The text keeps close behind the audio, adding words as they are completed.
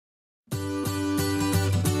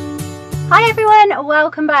Hi everyone,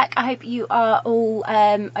 welcome back. I hope you are all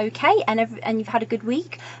okay and you've had a good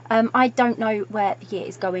week. I don't know where the year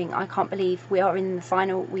is going. I can't believe we are in the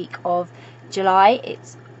final week of July.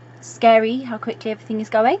 It's scary how quickly everything is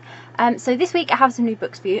going. So this week I have some new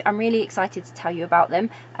books for you. I'm really excited to tell you about them.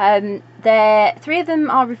 Three of them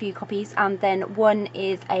are review copies, and then one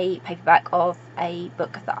is a paperback of a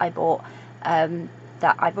book that I bought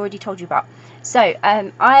that I've already told you about. So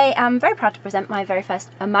I am very proud to present my very first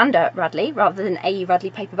Amanda Radley rather than a Radley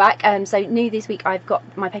paperback. So new this week I've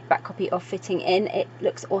got my paperback copy of Fitting In. It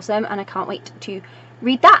looks awesome and I can't wait to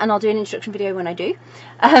read that, and I'll do an instruction video when I do.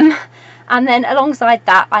 And then alongside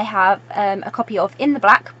that I have a copy of In the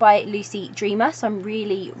Black by Luci Dreamer, so I'm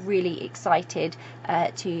really excited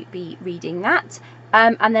to be reading that.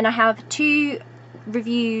 And then I have two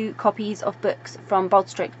review copies of books from Bold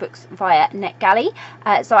Strokes Books via NetGalley.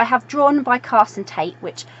 So I have Drawn by Carsen,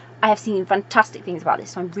 which I have seen fantastic things about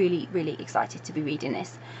this, so I'm really excited to be reading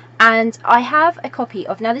this. And I have a copy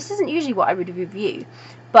of, now this isn't usually what I would review,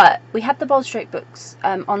 but we had the Bold Stroke Books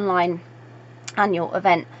online annual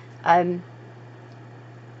event a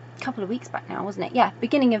couple of weeks back now, wasn't it? Yeah,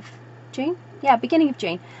 beginning of June. Yeah, beginning of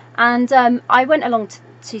June. And I went along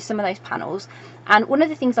to some of those panels, and one of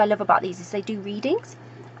the things I love about these is they do readings.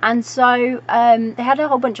 And so they had a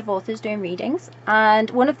whole bunch of authors doing readings, and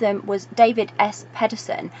one of them was David S.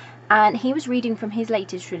 Pederson, and he was reading from his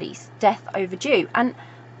latest release, Death Overdue. And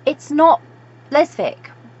it's not lesfic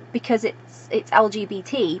because it's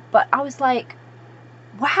LGBT, but I was like,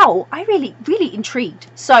 wow, I really intrigued.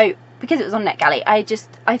 So because it was on NetGalley,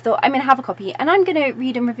 I thought I'm going to have a copy and I'm going to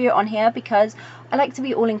read and review it on here, because I like to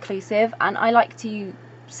be all inclusive and I like to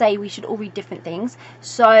say we should all read different things.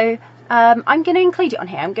 So I'm going to include it on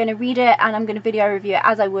here. I'm going to read it and I'm going to video review it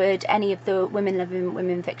as I would any of the women loving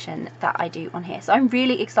women fiction that I do on here. So I'm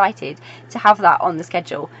really excited to have that on the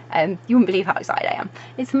schedule. You wouldn't believe how excited I am.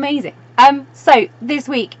 It's amazing. So this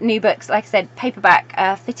week, new books, like I said,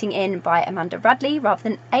 paperback, Fitting In by Amanda Radley rather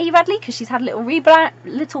than A Radley, because she's had a little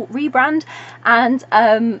rebrand, and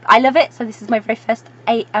I love it. So this is my very first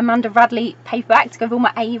Amanda Radley paperback to go with all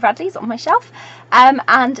my A Radleys on my shelf.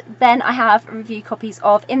 And then I have review copies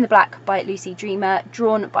of In the Black by Luci Dreamer,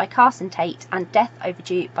 Drawn by Carsen, and Death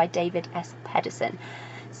Overdue by David S. Pederson.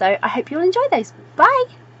 So I hope you'll enjoy those. Bye!